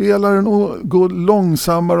bandspelaren att gå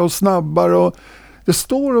långsammare och snabbare? Och det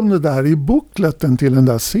står om det där i bookleten till den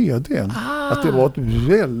där CD:n. Att det var ett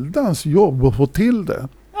väldans jobb att få till det.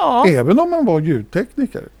 Ja. Även om man var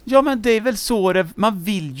ljudtekniker. Ja, men det är väl så det, man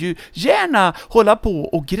vill ju gärna hålla på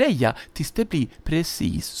och greja tills det blir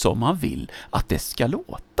precis som man vill att det ska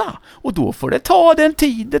låta. Och då får det ta den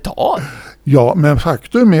tid det tar. Ja, men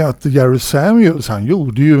faktum är att Jerry Samuels, han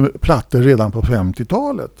gjorde ju plattor redan på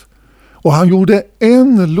 50-talet. Och han gjorde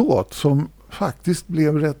en låt som faktiskt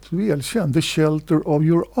blev rätt välkänd, The Shelter of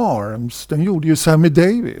Your Arms. Den gjorde ju Sammy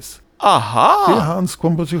Davis. Aha! Det är hans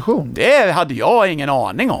komposition. Det hade jag ingen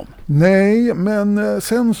aning om. Nej, men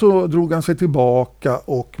sen så drog han sig tillbaka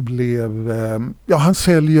och blev... han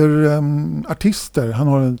säljer artister. Han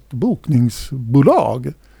har ett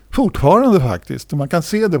bokningsbolag. Fortfarande faktiskt. Man kan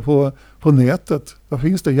se det på nätet. Där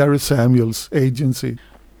finns det Jerry Samuels Agency.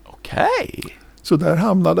 Okej. Så där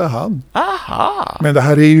hamnade han. Aha! Men det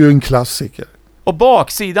här är ju en klassiker. Och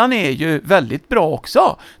baksidan är ju väldigt bra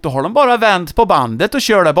också. Då har de bara vänt på bandet och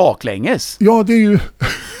kör det baklänges. Ja, det är ju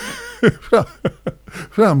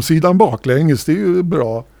framsidan baklänges. Det är ju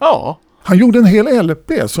bra. Ja. Han gjorde en hel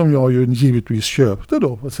LP som jag ju givetvis köpte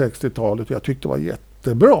då på 60-talet. Jag tyckte det var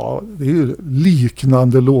jättebra. Det är ju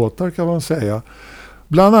liknande låtar kan man säga.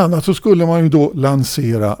 Bland annat så skulle man ju då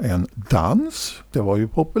lansera en dans. Det var ju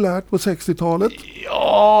populärt på 60-talet.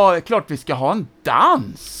 Ja, det är klart vi ska ha en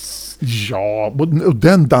dans. Ja, och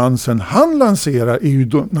den dansen han lanserar är ju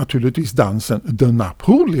då naturligtvis dansen The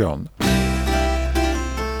Napoleon.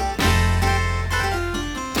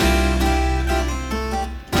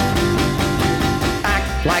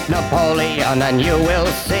 Act like Napoleon and you will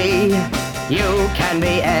see you can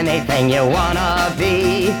be anything you wanna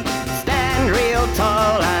be. Stand real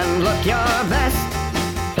tall and look your best.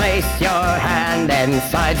 Place your hand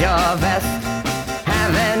inside your vest.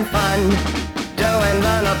 Having fun doing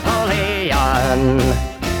the Napoleon.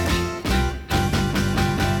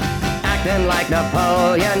 Acting like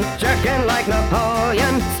Napoleon, jerking like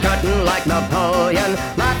Napoleon, strutting like Napoleon,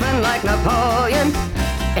 laughing like Napoleon.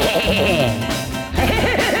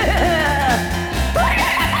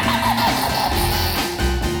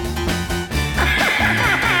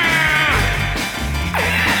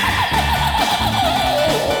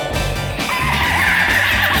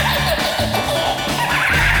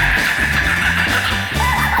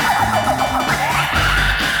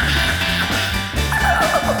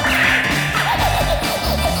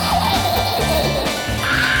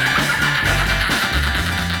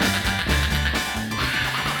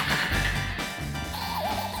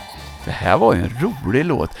 Det här var ju en rolig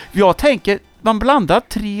låt. Jag tänker, man blandar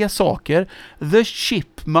 3 saker. The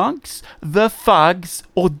Chipmunks, The Fugs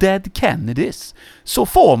och Dead Kennedys. Så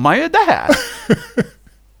får man ju det här.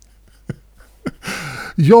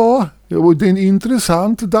 Ja, och det är en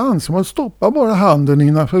intressant dans. Man stoppar bara handen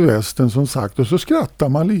innanför västen som sagt och så skrattar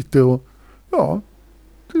man lite och ja,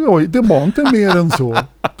 det var inte mer än så.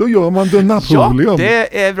 Då gör man det Napoleon. Ja,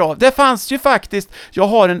 det är bra. Det fanns ju faktiskt, jag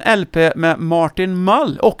har en LP med Martin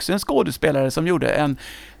Mull, också en skådespelare som gjorde en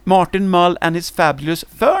Martin Mull and his Fabulous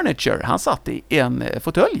Furniture. Han satt i en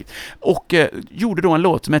fåtölj och gjorde då en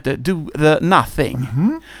låt som hette Do the Nothing.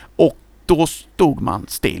 Och då stod man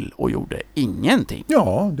still och gjorde ingenting.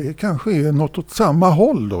 Ja, det kanske är något åt samma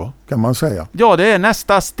håll då, kan man säga. Ja, det är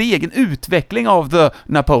nästa steg, en utveckling av The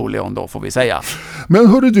Napoleon då, får vi säga. Men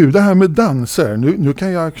hörru du, det här med danser, nu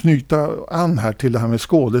kan jag knyta an här till det här med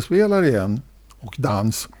skådespelare igen och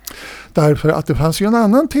dans. Därför att det fanns ju en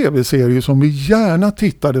annan tv-serie som vi gärna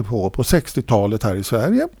tittade på 60-talet här i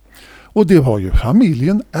Sverige. Och det var ju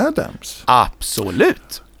familjen Addams.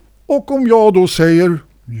 Absolut! Och om jag då säger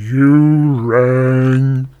You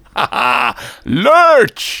rang.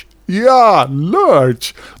 Lurch! Ja,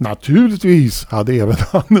 Lurch! Naturligtvis hade även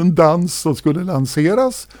han en dans som skulle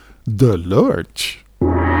lanseras. The Lurch.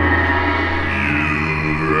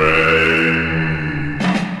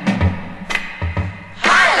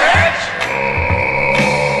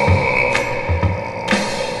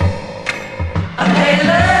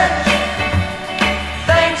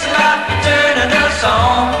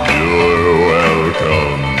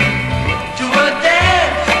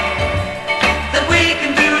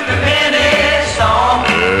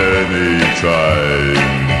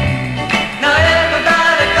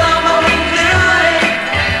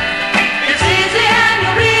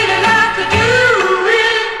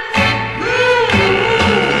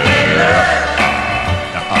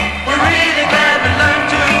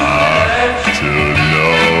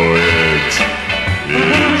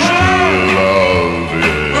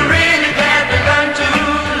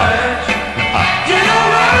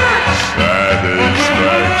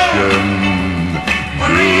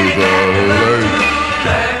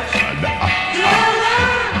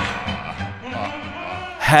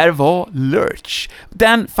 Här var Lurch,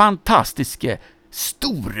 den fantastiske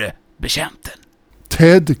store bekänten.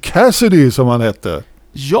 Ted Cassidy som han hette.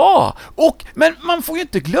 Ja, men man får ju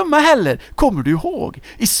inte glömma heller, kommer du ihåg,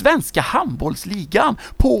 i svenska handbollsligan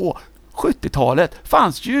på 70-talet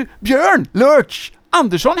fanns ju Björn Lurch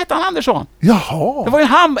Andersson, hette han Andersson? Jaha. Det var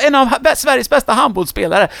en av Sveriges bästa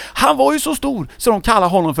handbollsspelare. Han var ju så stor så de kallar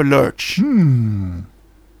honom för Lurch.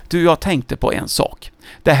 Du, jag tänkte på en sak.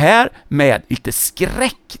 Det här med lite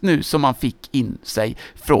skräck nu som man fick in sig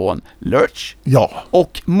från Lurch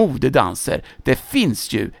och modedanser. Det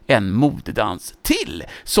finns ju en modedans till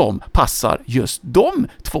som passar just de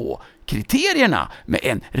två kriterierna med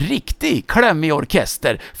en riktig klämmig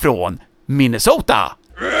orkester från Minnesota.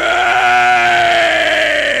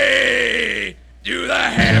 Do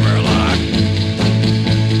the hammerlock.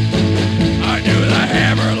 I do the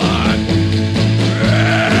hammerlock.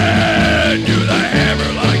 Do the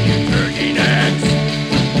hammerlock, you turkey necks.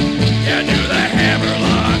 Yeah, do the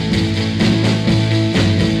hammerlock.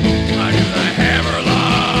 I do the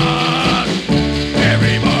hammerlock.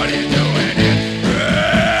 Everybody's doing it.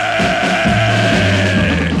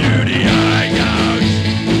 Do the eye gouge.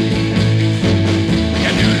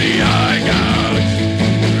 Yeah, do the eye gouge.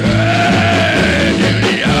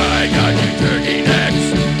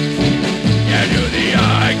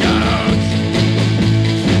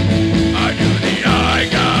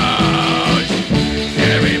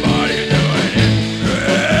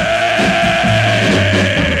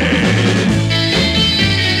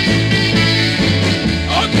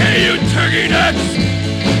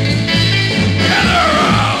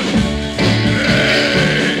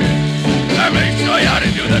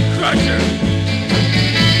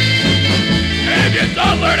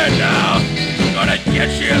 Learn it now. I'm gonna get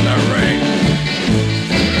you in the ring.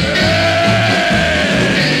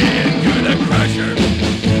 Do the crusher.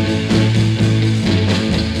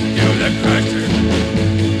 Do the crusher.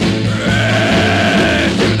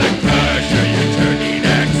 Do the crusher, you turkey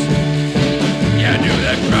necks. Yeah, do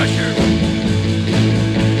the crusher.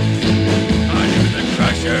 I do the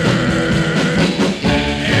crusher.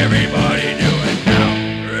 Everybody do it now.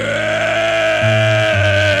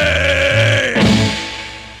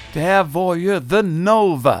 Det var ju The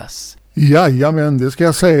Novas. Jajamän, det ska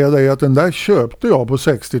jag säga dig att den där köpte jag på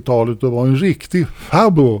 60-talet och var en riktig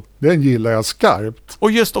fabo. Den gillar jag skarpt.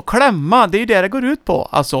 Och just att klämma, det är ju det går ut på.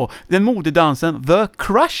 Alltså, den modedansen The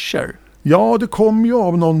Crusher. Ja, det kom ju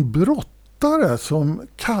av någon brottare som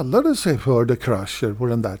kallade sig för The Crusher på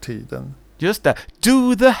den där tiden. Just det.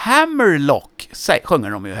 Do the Hammerlock,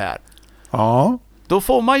 sjunger de ju här. Ja. Då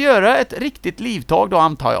får man göra ett riktigt livtag då,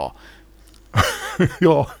 antar jag.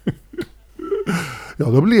 Ja.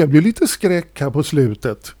 Ja, då blev det lite skräck här på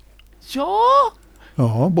slutet. Ja.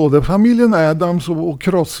 Ja, både familjen Adams och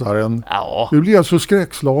krossaren. Ja. Det blev så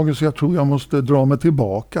skräckslagen så jag tror jag måste dra mig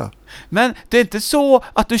tillbaka. Men det är inte så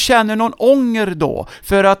att du känner någon ånger då?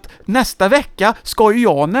 För att nästa vecka ska ju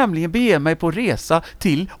jag nämligen bege mig på resa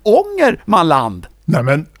till Ångermanland. Nej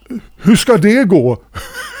men, hur ska det gå?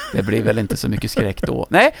 Det blir väl inte så mycket skräck då.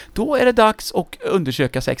 Nej, då är det dags att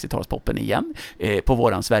undersöka 60-talspoppen igen på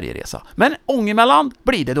våran Sverigeresa. Men Ångermanland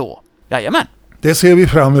blir det då. Jajamän. Det ser vi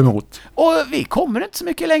fram emot. Och vi kommer inte så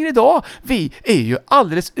mycket längre idag. Vi är ju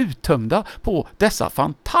alldeles uttömda på dessa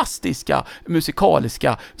fantastiska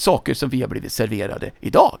musikaliska saker som vi har blivit serverade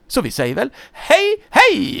idag. Så vi säger väl hej,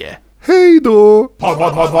 hej! Hej då!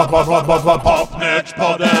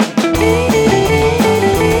 Popnördspodden.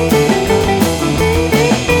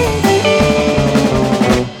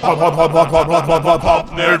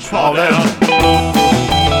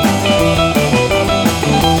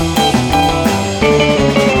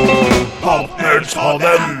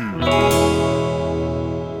 Popnördspodden.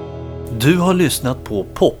 Du har lyssnat på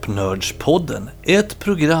Popnördspodden, ett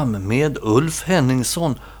program med Ulf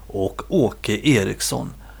Henningsson och Åke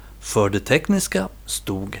Eriksson. För det tekniska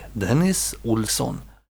stod Dennis Olsson.